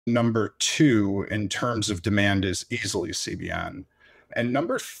Number two, in terms of demand, is easily CBN. And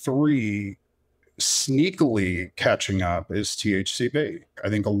number three, sneakily catching up, is THCV. I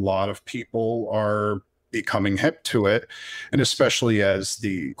think a lot of people are becoming hip to it, and especially as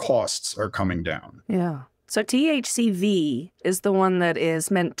the costs are coming down. Yeah. So THCV is the one that is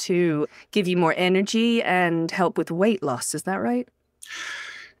meant to give you more energy and help with weight loss. Is that right?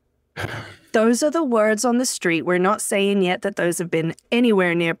 Those are the words on the street. We're not saying yet that those have been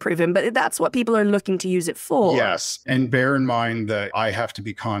anywhere near proven, but that's what people are looking to use it for. Yes. And bear in mind that I have to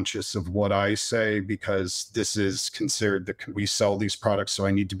be conscious of what I say, because this is considered that we sell these products. So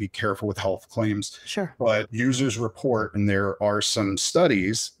I need to be careful with health claims. Sure. But users report, and there are some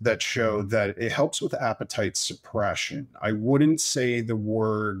studies that show that it helps with appetite suppression. I wouldn't say the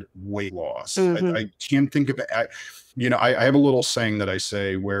word weight loss. I can't think of it. I have a little saying that I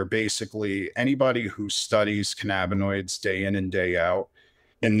say where basically anybody who studies cannabinoids day in and day out,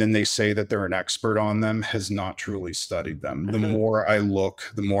 and then they say that they're an expert on them, has not truly studied them. The more I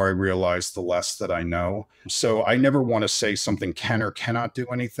look, the more I realize the less that I know. So I never want to say something can or cannot do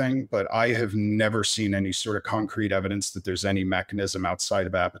anything, but I have never seen any sort of concrete evidence that there's any mechanism outside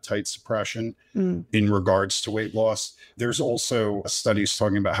of appetite suppression in regards to weight loss. There's also studies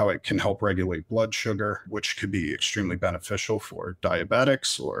talking about how it can help regulate blood sugar, which could be extremely beneficial for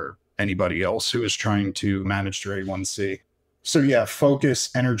diabetics or anybody else who is trying to manage their A1C. So yeah,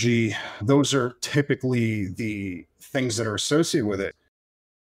 focus, energy, those are typically the things that are associated with it.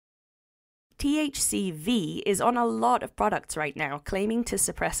 THCV is on a lot of products right now, claiming to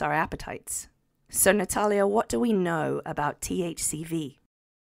suppress our appetites. So Natalia, what do we know about THCV?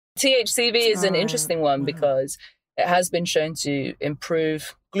 THCV is an interesting one because it has been shown to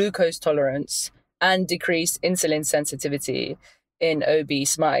improve glucose tolerance and decrease insulin sensitivity in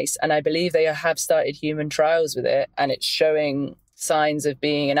obese mice. And I believe they have started human trials with it, and it's showing signs of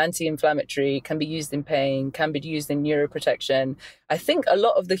being an anti-inflammatory, can be used in pain, can be used in neuroprotection. I think a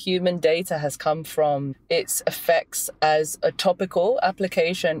lot of the human data has come from its effects as a topical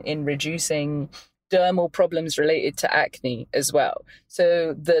application in reducing dermal problems related to acne as well.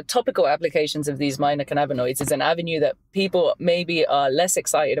 So the topical applications of these minor cannabinoids is an avenue that people maybe are less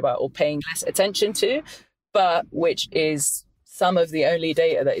excited about or paying less attention to, but which is some of the only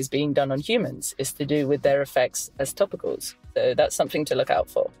data that is being done on humans is to do with their effects as topicals. So that's something to look out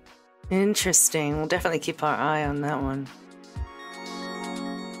for. Interesting. We'll definitely keep our eye on that one.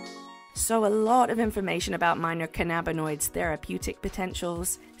 So a lot of information about minor cannabinoids' therapeutic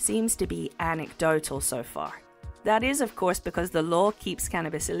potentials seems to be anecdotal so far. That is, of course, because the law keeps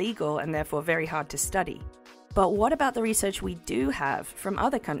cannabis illegal and therefore very hard to study. But what about the research we do have from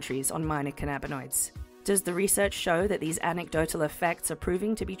other countries on minor cannabinoids? Does the research show that these anecdotal effects are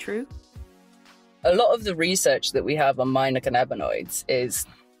proving to be true? A lot of the research that we have on minor cannabinoids is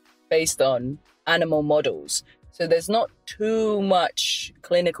based on animal models. So there's not too much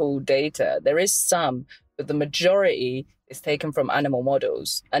clinical data. There is some, but the majority is taken from animal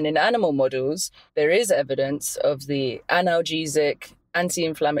models. And in animal models, there is evidence of the analgesic,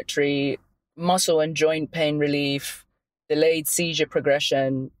 anti-inflammatory, muscle and joint pain relief, delayed seizure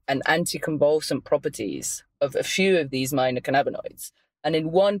progression, and anticonvulsant properties of a few of these minor cannabinoids. And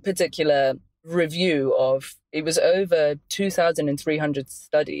in one particular review of, it was over 2,300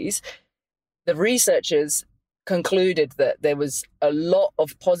 studies, the researchers concluded that there was a lot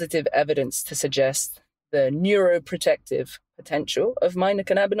of positive evidence to suggest the neuroprotective potential of minor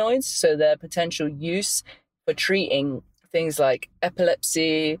cannabinoids, so their potential use for treating things like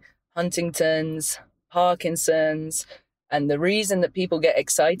epilepsy, Huntington's, Parkinson's. And the reason that people get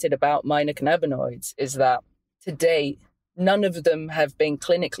excited about minor cannabinoids is that to date, none of them have been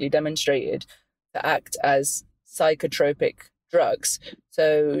clinically demonstrated to act as psychotropic drugs.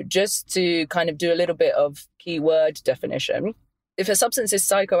 So just to kind of do a little bit of keyword definition, if a substance is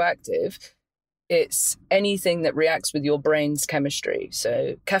psychoactive, it's anything that reacts with your brain's chemistry.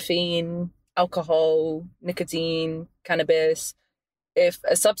 So caffeine, alcohol, nicotine, cannabis. If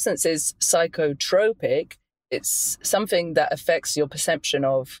a substance is psychotropic, it's something that affects your perception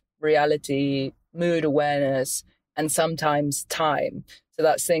of reality, mood awareness, and sometimes time. So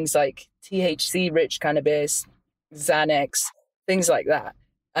that's things like THC-rich cannabis, Xanax, things like that.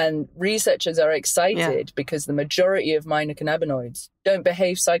 And researchers are excited because the majority of minor cannabinoids don't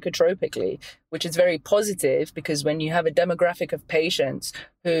behave psychotropically, which is very positive because when you have a demographic of patients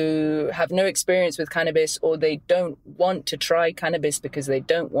who have no experience with cannabis or they don't want to try cannabis because they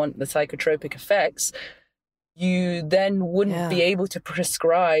don't want the psychotropic effects, you then wouldn't be able to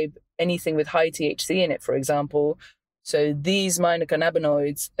prescribe anything with high THC in it, for example. So these minor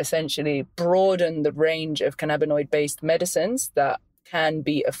cannabinoids essentially broaden the range of cannabinoid-based medicines that can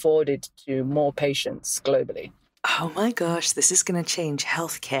be afforded to more patients globally. Oh my gosh, this is going to change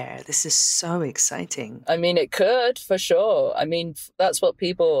healthcare. This is so exciting. I mean, it could, for sure. I mean, that's what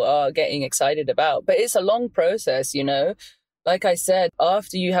people are getting excited about. But it's a long process, you know. Like I said,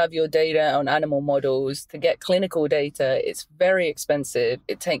 after you have your data on animal models, to get clinical data, it's very expensive.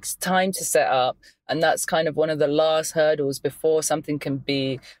 It takes time to set up. And that's kind of one of the last hurdles before something can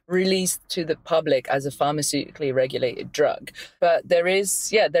be released to the public as a pharmaceutically regulated drug. But there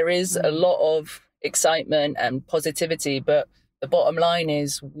is a lot of excitement and positivity. But the bottom line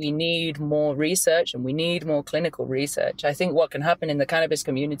is we need more research and we need more clinical research. I think what can happen in the cannabis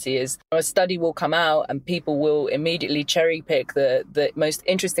community is a study will come out and people will immediately cherry pick the most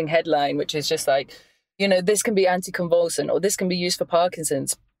interesting headline, which is just like, you know, this can be anticonvulsant or this can be used for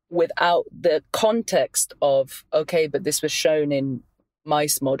Parkinson's, without the context of, okay, but this was shown in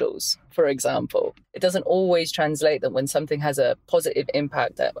mice models, for example. It doesn't always translate that when something has a positive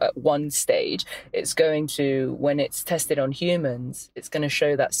impact at one stage, it's going to, when it's tested on humans, it's going to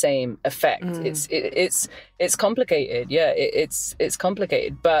show that same effect. It's complicated. Yeah, it's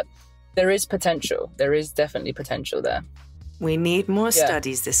complicated, but there is potential. There is definitely potential there. We need more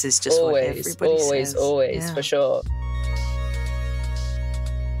studies. This is just what everybody says. Always, for sure.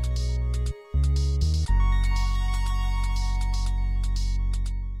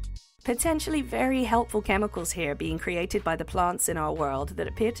 Potentially very helpful chemicals here being created by the plants in our world that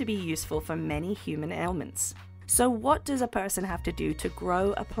appear to be useful for many human ailments. So what does a person have to do to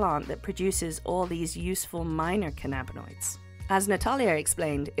grow a plant that produces all these useful minor cannabinoids? As Natalia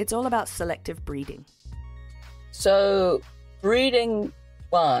explained, it's all about selective breeding. So breeding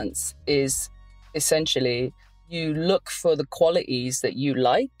plants is essentially you look for the qualities that you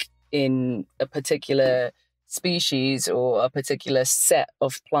like in a particular species or a particular set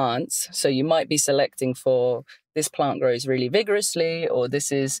of plants. So you might be selecting for this plant grows really vigorously, or this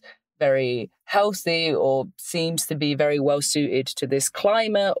is very healthy, or seems to be very well suited to this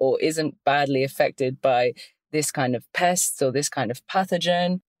climate, or isn't badly affected by this kind of pests or this kind of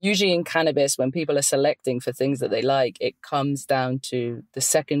pathogen. Usually in cannabis, when people are selecting for things that they like, it comes down to the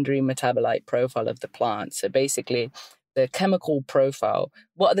secondary metabolite profile of the plant. So basically, the chemical profile.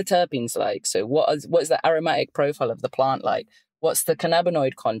 What are the terpenes like? So what is the aromatic profile of the plant like? What's the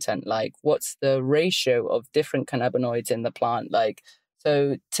cannabinoid content like? What's the ratio of different cannabinoids in the plant like?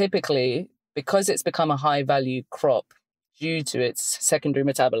 So typically, because it's become a high value crop due to its secondary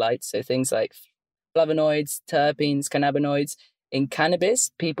metabolites, so things like flavonoids, terpenes, cannabinoids, in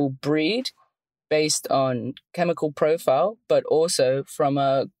cannabis, people breed based on chemical profile, but also from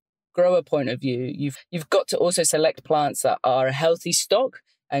a grower point of view, you've got to also select plants that are a healthy stock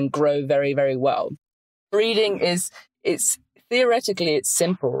and grow very, very well. Breeding it's theoretically it's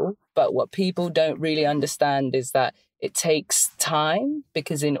simple, but what people don't really understand is that it takes time,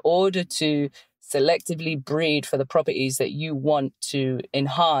 because in order to selectively breed for the properties that you want to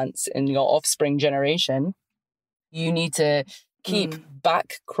enhance in your offspring generation, you need to keep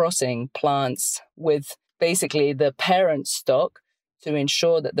back crossing plants with basically the parent stock to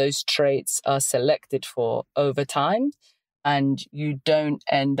ensure that those traits are selected for over time and you don't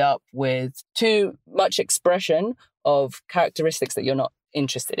end up with too much expression of characteristics that you're not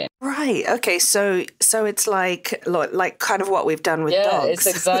interested in. Right. Okay. So it's like kind of what we've done with dogs. Yeah, it's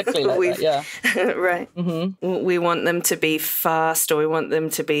exactly like that. Yeah. Right. Mm-hmm. We want them to be fast, or we want them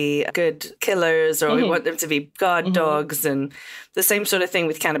to be good killers, or we want them to be guard dogs, and the same sort of thing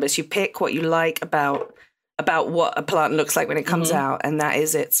with cannabis. You pick what you like about what a plant looks like when it comes out, and that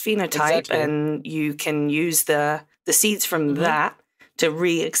is its phenotype, and you can use the seeds from that to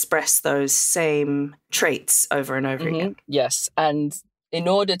re-express those same traits over and over again. Yes, and in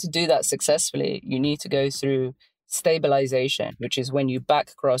order to do that successfully, you need to go through stabilization, which is when you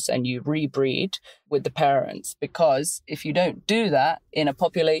back cross and you rebreed with the parents, because if you don't do that in a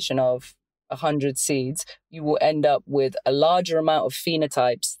population of 100 seeds, you will end up with a larger amount of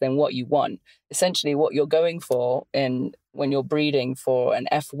phenotypes than what you want. Essentially, what you're going for when you're breeding for an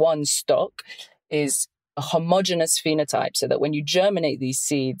F1 stock is a homogeneous phenotype, so that when you germinate these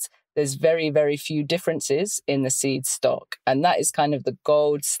seeds, there's very, very few differences in the seed stock. And that is kind of the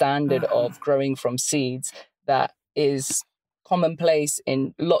gold standard of growing from seeds that is commonplace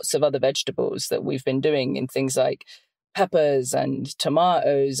in lots of other vegetables that we've been doing in things like peppers and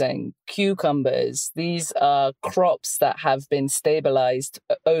tomatoes and cucumbers. These are crops that have been stabilized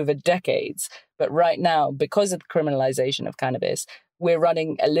over decades. But right now, because of the criminalization of cannabis, we're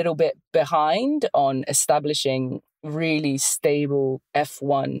running a little bit behind on establishing really stable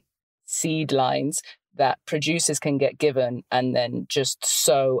F1 seed lines that producers can get given and then just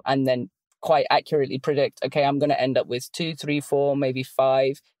sow and then quite accurately predict, okay, I'm going to end up with 2, 3, 4, maybe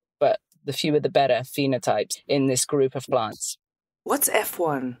 5, but the fewer the better phenotypes in this group of plants. What's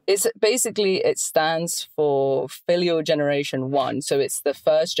F1? It's basically, it stands for filial generation 1. So it's the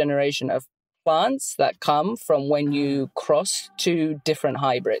first generation of plants that come from when you cross two different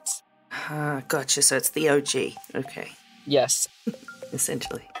hybrids. Ah, gotcha. So it's the OG. Okay. Yes.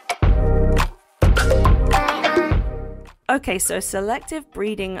 Essentially. Okay, so selective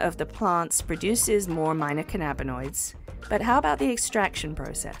breeding of the plants produces more minor cannabinoids. But how about the extraction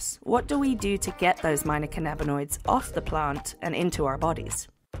process? What do we do to get those minor cannabinoids off the plant and into our bodies?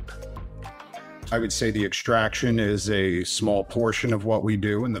 I would say the extraction is a small portion of what we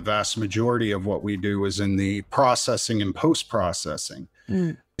do, and the vast majority of what we do is in the processing and post-processing.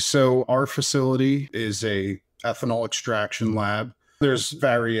 So our facility is a ethanol extraction lab. There's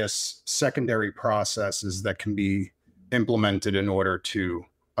various secondary processes that can be implemented in order to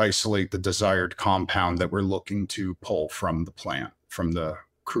isolate the desired compound that we're looking to pull from the plant, from the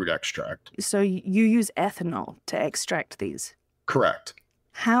crude extract. So you use ethanol to extract these? Correct.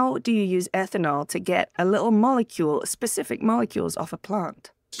 How do you use ethanol to get a little molecule, specific molecules off a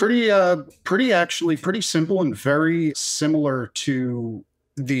plant? Pretty simple and very similar to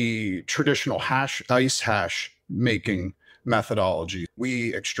the traditional ice hash making methodology.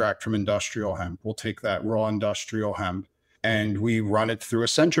 We extract from industrial hemp. We'll take that raw industrial hemp and we run it through a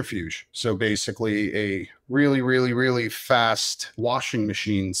centrifuge. So basically a really fast washing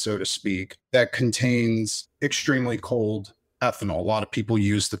machine, so to speak, that contains extremely cold ethanol. A lot of people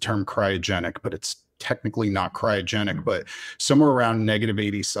use the term cryogenic, but it's technically not cryogenic, but somewhere around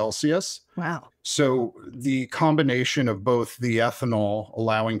 -80 Celsius. Wow. So the combination of both the ethanol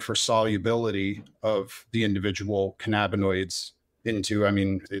allowing for solubility of the individual cannabinoids into,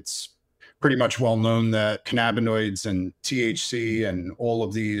 it's pretty much well known that cannabinoids and THC and all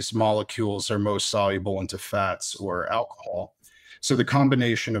of these molecules are most soluble into fats or alcohol. So the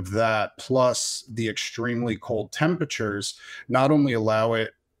combination of that plus the extremely cold temperatures not only allow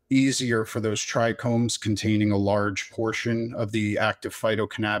it easier for those trichomes containing a large portion of the active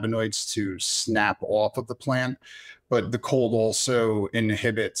phytocannabinoids to snap off of the plant, but the cold also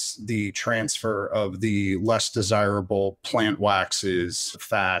inhibits the transfer of the less desirable plant waxes,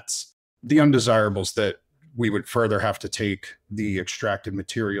 fats, the undesirables that we would further have to take the extracted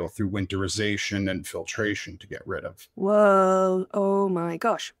material through winterization and filtration to get rid of. Whoa. Oh my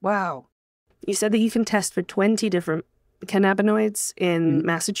gosh. Wow. You said that you can test for 20 different cannabinoids in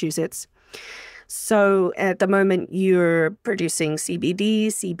Massachusetts. So at the moment you're producing CBD,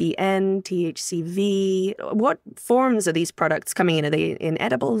 CBN, THCV. What forms are these products coming in? Are they in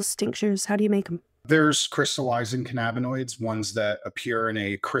edibles, tinctures? How do you make them? There's crystallizing cannabinoids, ones that appear in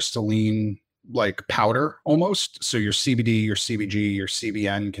a crystalline like powder almost. So your CBD, your CBG, your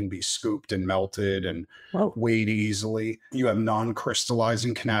CBN can be scooped and melted and weighed easily. You have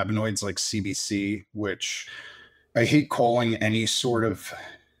non-crystallizing cannabinoids like CBC, which I hate calling any sort of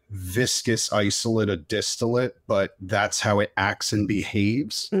viscous isolate a distillate, but that's how it acts and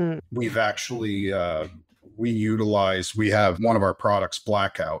behaves. We've actually, we have one of our products,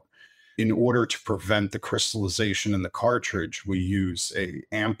 Blackout. In order to prevent the crystallization in the cartridge, we use an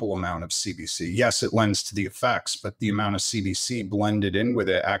ample amount of CBC. Yes, it lends to the effects, but the amount of CBC blended in with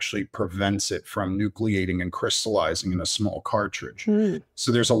it actually prevents it from nucleating and crystallizing in a small cartridge.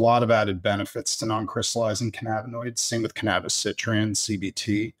 So there's a lot of added benefits to non-crystallizing cannabinoids. Same with cannabis citran,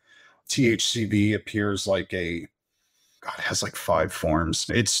 CBT. THCV appears like it has like 5 forms.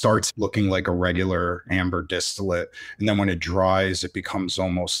 It starts looking like a regular amber distillate. And then when it dries, it becomes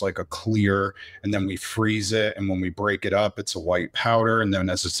almost like a clear. And then we freeze it. And when we break it up, it's a white powder. And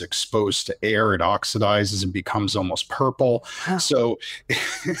then as it's exposed to air, it oxidizes and becomes almost purple. Wow. So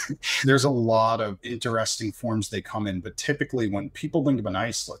there's a lot of interesting forms they come in. But typically when people think of an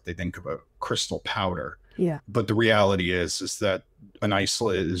isolate, they think of a crystal powder. Yeah. But the reality is that an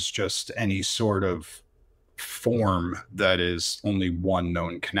isolate is just any sort of form that is only one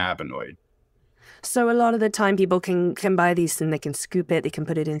known cannabinoid. So a lot of the time people can buy these and they can scoop it, they can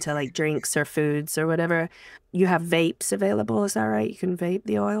put it into like drinks or foods or whatever. You have vapes available, is that right? You can vape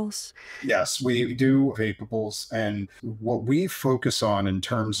the oils? Yes, we do vapables. And what we focus on in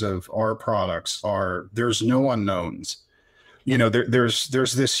terms of our products are there's no unknowns. You know, there's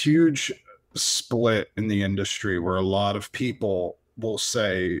this huge split in the industry where a lot of people will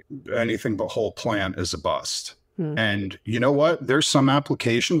say anything but whole plant is a bust. And you know what? There's some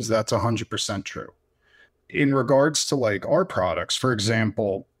applications that's 100% true. in regards to like our products, for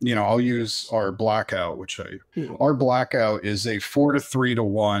example, you know, I'll use our blackout, our blackout is a 4 to 3 to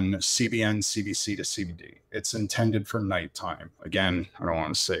 1 CBN, CBC to CBD. It's intended for nighttime. Again, I don't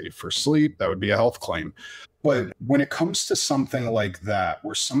want to say for sleep, that would be a health claim. But when it comes to something like that,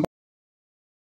 where somebody